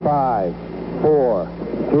5, 4,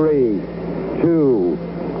 3, 2,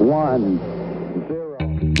 1, 0.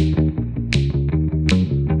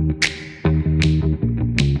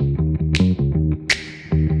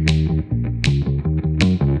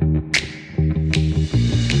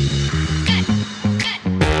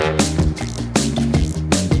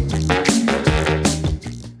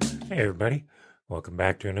 Hey everybody, welcome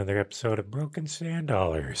back to another episode of Broken Sand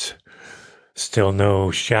Dollars. Still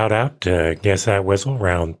no shout out to Guess That Whistle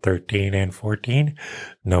round 13 and 14.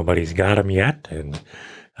 Nobody's got them yet, and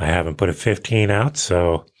I haven't put a 15 out,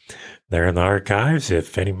 so they're in the archives.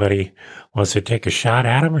 If anybody wants to take a shot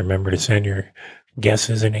at them, remember to send your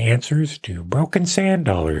guesses and answers to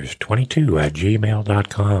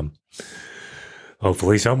brokensandollars22@gmail.com.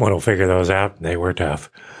 Hopefully someone will figure those out. They were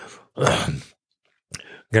tough.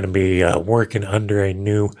 Going to be working under a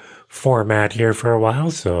new format here for a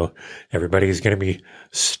while, so everybody's going to be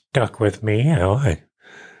stuck with me. I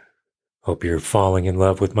hope you're falling in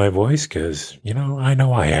love with my voice, because, I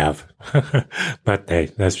know I have. But hey,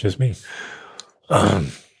 that's just me.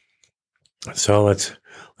 So let's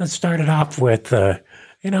start it off with,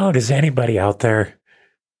 does anybody out there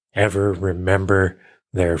ever remember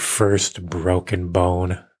their first broken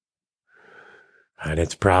bone? And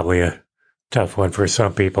it's probably a tough one for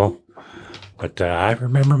some people, but I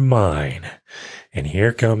remember mine, and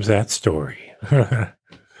here comes that story.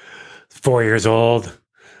 4 years old.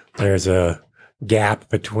 There's a gap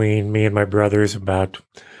between me and my brothers, about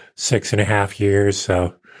 6.5 years,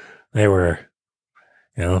 so they were,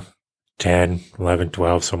 10, 11,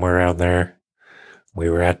 12, somewhere around there. We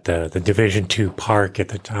were at the Division II park at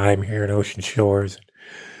the time here in Ocean Shores,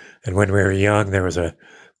 and when we were young, there was a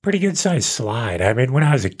pretty good-sized slide. I mean, when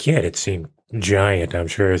I was a kid, it seemed giant. I'm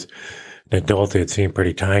sure as an adult it seemed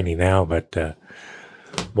pretty tiny now, but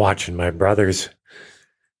watching my brothers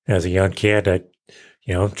as a young kid, I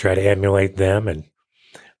try to emulate them, and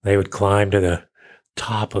they would climb to the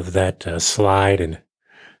top of that slide, and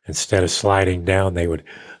instead of sliding down, they would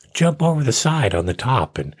jump over the side on the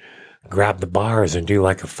top and grab the bars and do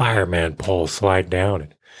like a fireman pole, slide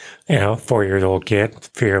down. And 4-year-old kid,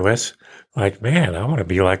 fearless, like, man, I want to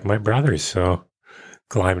be like my brothers. So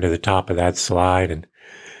climb to the top of that slide. And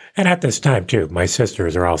at this time, too, my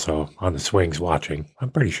sisters are also on the swings watching, I'm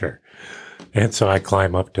pretty sure. And so I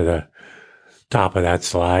climb up to the top of that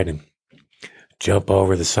slide and jump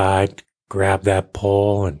over the side, grab that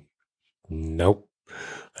pole, and nope,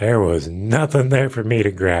 there was nothing there for me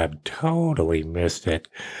to grab. Totally missed it.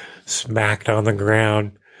 Smacked on the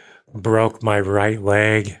ground, broke my right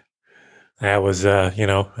leg. That was, I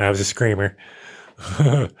was a screamer.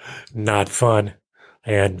 Not fun.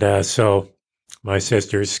 And so my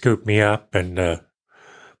sisters scooped me up and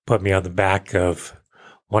put me on the back of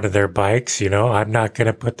one of their bikes. I'm not going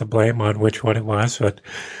to put the blame on which one it was, but,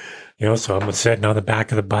 so I'm sitting on the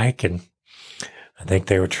back of the bike, and I think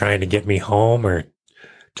they were trying to get me home or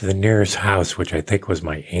to the nearest house, which I think was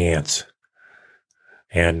my aunt's.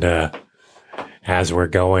 And as we're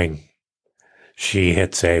going, she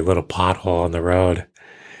hits a little pothole on the road,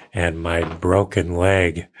 and my broken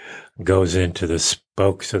leg goes into the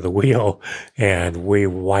spokes of the wheel, and we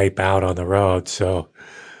wipe out on the road. So,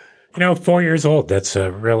 4 years old, that's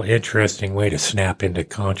a real interesting way to snap into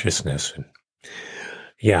consciousness. And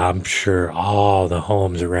yeah, I'm sure all the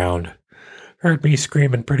homes around heard me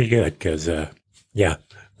screaming pretty good, because, that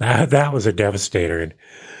was a devastator.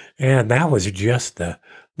 And that was just the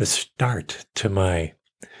start to my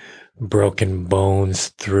broken bones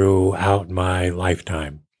throughout my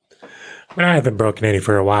lifetime. I haven't broken any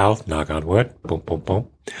for a while, knock on wood, boom, boom, boom.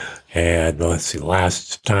 And let's see,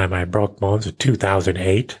 last time I broke bones was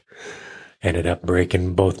 2008. Ended up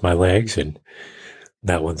breaking both my legs, and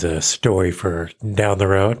that one's a story for down the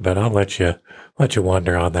road, but I'll let you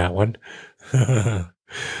wonder on that one. Because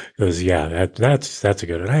that's a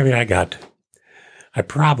good one. I mean, I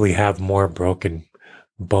probably have more broken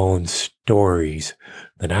bone stories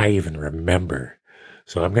than I even remember.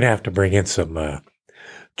 So I'm going to have to bring in some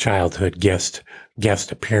childhood guest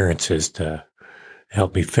appearances to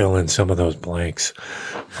help me fill in some of those blanks.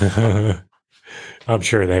 I'm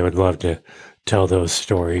sure they would love to tell those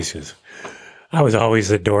stories, because I was always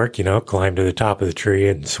the dork, climb to the top of the tree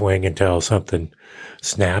and swing until something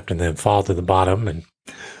snapped and then fall to the bottom. And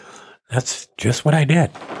that's just what I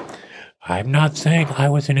did. I'm not saying I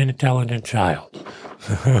was an intelligent child.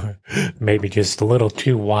 Maybe just a little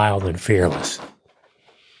too wild and fearless.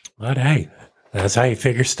 But hey, that's how you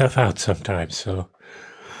figure stuff out sometimes. So,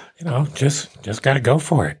 just got to go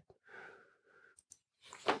for it.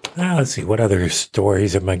 Now, let's see, what other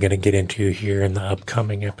stories am I going to get into here in the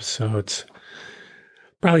upcoming episodes?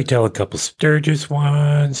 Probably tell a couple Sturgis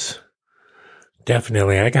ones.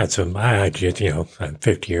 Definitely, I got some. I just, I'm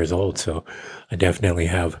 50 years old, so I definitely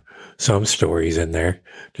have some stories in there.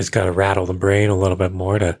 Just got to rattle the brain a little bit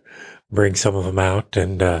more to bring some of them out.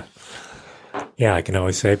 And yeah, I can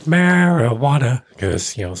always say marijuana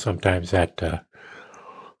because sometimes that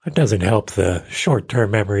it doesn't help the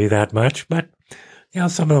short-term memory that much, but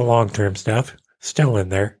some of the long-term stuff still in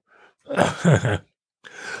there.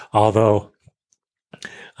 Although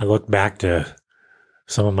I look back to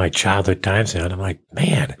some of my childhood times now, and I'm like,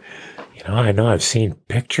 man, I know I've seen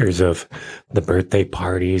pictures of the birthday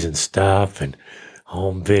parties and stuff and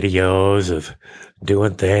home videos of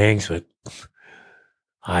doing things, but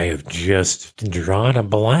I have just drawn a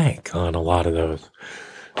blank on a lot of those.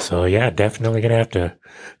 So yeah, definitely going to have to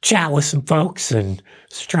chat with some folks and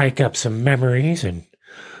strike up some memories and,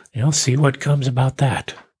 see what comes about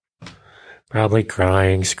that. Probably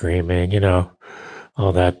crying, screaming,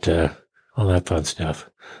 all that fun stuff.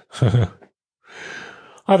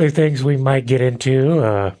 Other things we might get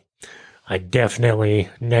into, I definitely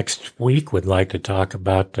next week would like to talk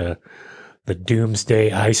about the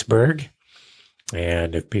Doomsday Iceberg.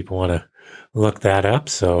 And if people want to look that up,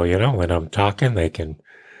 so, when I'm talking, they can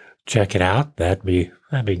check it out. That'd be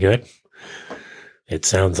good. It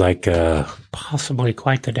sounds like possibly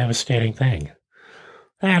quite the devastating thing.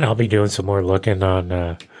 And I'll be doing some more looking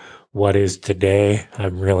on What Is Today.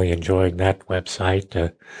 I'm really enjoying that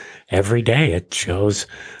website. Every day it shows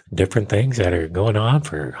different things that are going on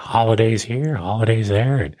for holidays here, holidays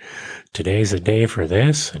there, and today's the day for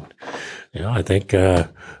this. And, I think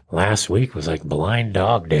last week was like Blind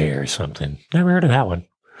Dog Day or something. Never heard of that one.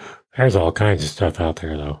 There's all kinds of stuff out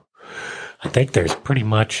there, though. I think there's pretty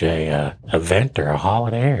much a event or a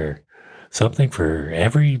holiday or something for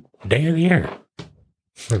every day of the year.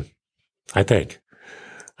 I think.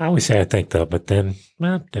 I always say I think, though, but then,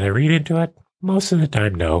 did I read into it? Most of the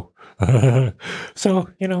time, no. So,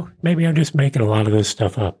 maybe I'm just making a lot of this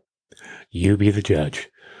stuff up. You be the judge.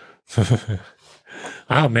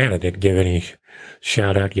 Oh, man, I didn't give any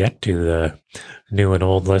shout out yet to the new and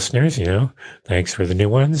old listeners, Thanks for the new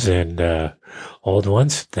ones and old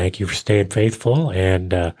ones. Thank you for staying faithful.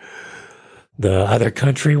 And the other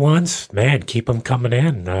country ones, man, keep them coming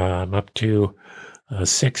in. I'm up to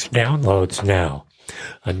 6 downloads now.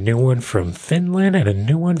 A new one from Finland and a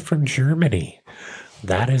new one from Germany.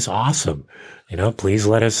 That is awesome. Please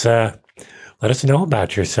let us know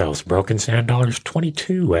about yourselves.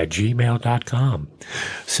 BrokenSandDollars22@gmail.com.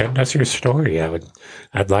 Send us your story.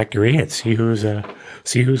 I'd like to read it. See who's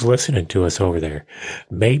listening to us over there.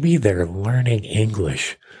 Maybe they're learning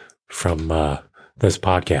English from this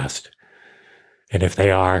podcast. And if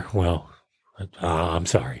they are, well, I'm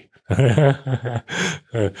sorry. Because,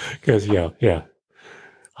 yeah.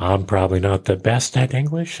 I'm probably not the best at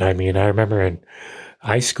English. I mean, I remember in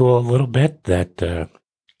high school a little bit that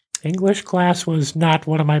English class was not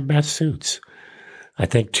one of my best suits. I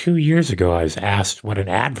think 2 years ago I was asked what an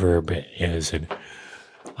adverb is, and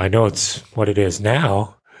I know it's what it is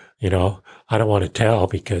now. I don't want to tell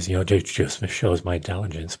because, it just shows my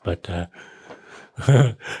intelligence. But,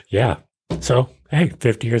 yeah. So, hey,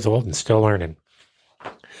 50 years old and still learning.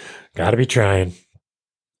 Got to be trying.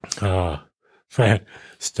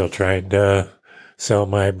 Still trying to sell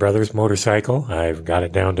my brother's motorcycle. I've got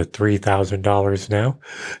it down to $3,000 now.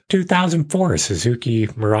 2004 Suzuki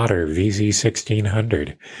Marauder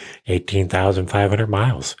VZ1600, 18,500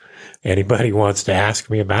 miles. Anybody wants to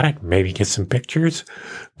ask me about it, maybe get some pictures,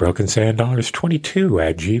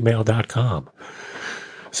 BrokenSandDollars22@gmail.com.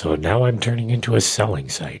 So now I'm turning into a selling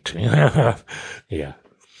site. Yeah.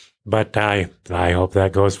 But I hope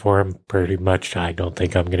that goes for him pretty much. I don't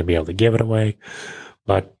think I'm going to be able to give it away.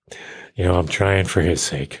 But, I'm trying for his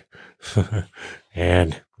sake.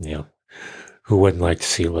 And, who wouldn't like to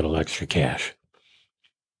see a little extra cash?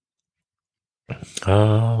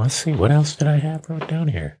 Let's see. What else did I have wrote down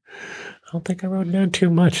here? I don't think I wrote down too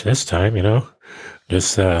much this time,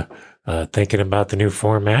 Just thinking about the new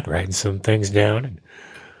format, writing some things down.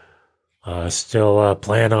 And still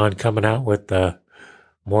plan on coming out with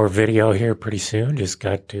more video here pretty soon. Just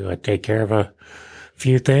got to take care of a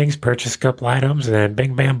few things, purchase a couple items, and then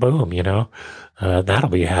bing, bam, boom, that'll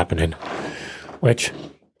be happening. Which,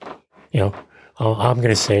 I'm going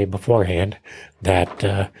to say beforehand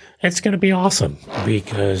that it's going to be awesome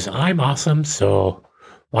because I'm awesome, so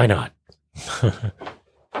why not? Have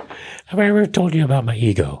I ever told you about my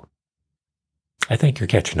ego? I think you're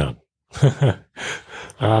catching on.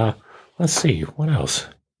 Let's see, what else?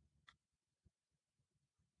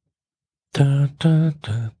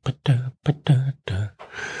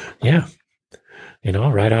 Yeah.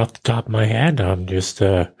 right off the top of my head, I'm just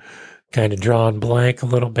kind of drawing blank a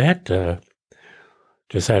little bit.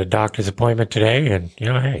 Just had a doctor's appointment today, and,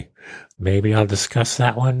 hey, maybe I'll discuss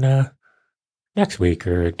that one next week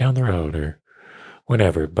or down the road or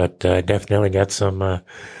whenever. But definitely got some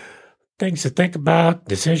things to think about,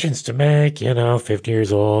 decisions to make, 50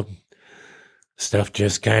 years old. Stuff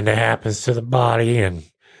just kind of happens to the body, and,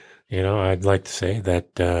 I'd like to say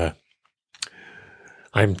that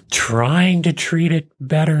I'm trying to treat it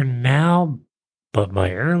better now, but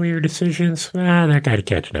my earlier decisions, they're kind of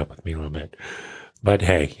catching up with me a little bit. But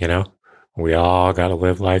hey, we all got to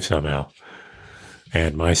live life somehow.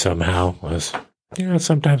 And my somehow was,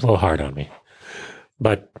 sometimes a little hard on me.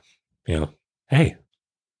 But, hey,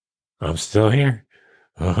 I'm still here.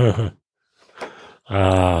 Yeah.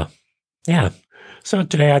 So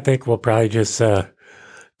today I think we'll probably just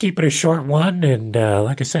keep it a short one. And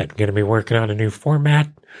like I said, going to be working on a new format.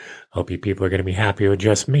 Hope you people are going to be happy with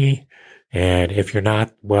just me. And if you're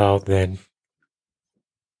not, well, then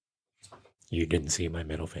you didn't see my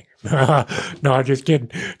middle finger. No, just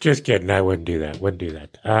kidding. Just kidding. I wouldn't do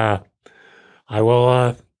that. I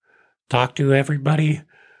will talk to everybody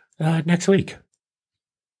next week.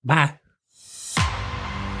 Bye.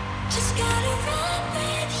 Just gotta run.